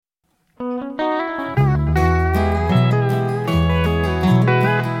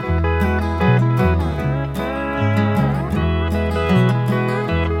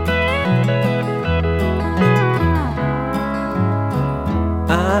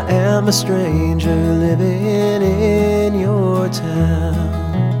I am a stranger living in your town.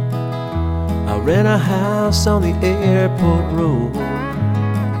 I rent a house on the airport road.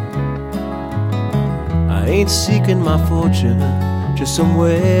 I ain't seeking my fortune, just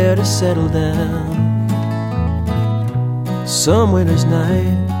somewhere to settle down. Some winter's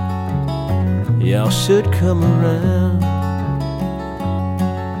night, y'all should come around.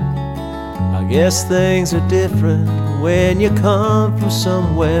 I guess things are different when you come from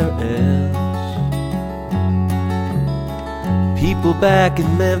somewhere else. People back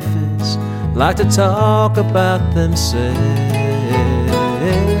in Memphis like to talk about themselves.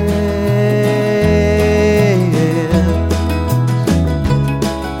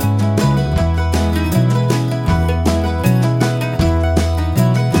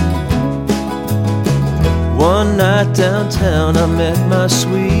 One night downtown I met my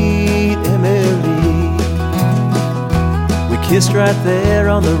sweet Emily. We kissed right there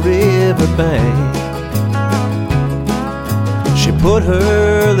on the riverbank. She put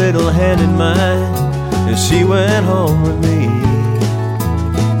her little hand in mine and she went home with me.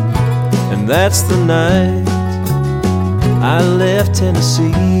 And that's the night I left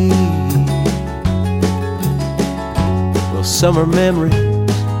Tennessee. Well, summer memories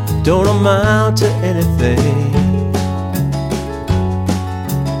don't amount to anything.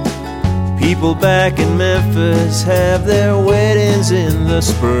 People back in Memphis have their weddings in the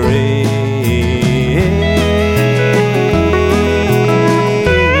spring.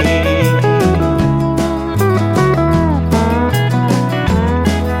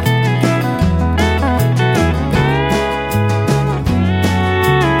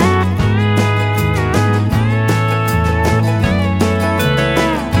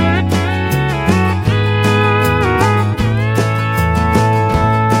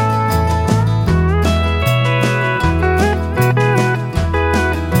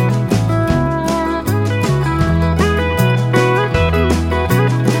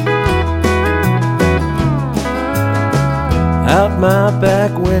 Out my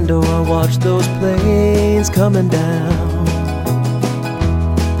back window I watch those planes coming down.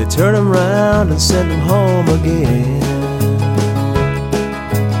 They turn them round and send them home again.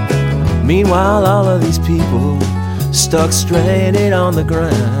 Meanwhile all of these people stuck stranded on the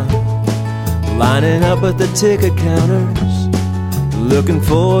ground, lining up at the ticket counters, looking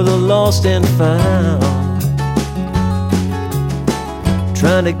for the lost and found,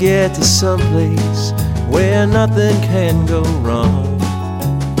 trying to get to someplace where nothing can go wrong.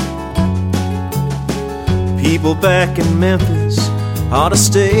 People back in Memphis ought to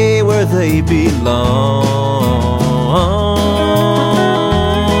stay where they belong.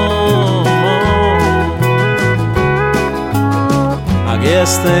 I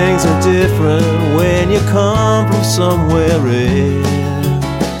guess things are different when you come from somewhere else.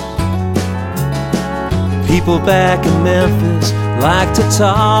 People back in Memphis like to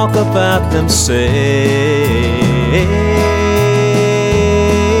talk about themselves.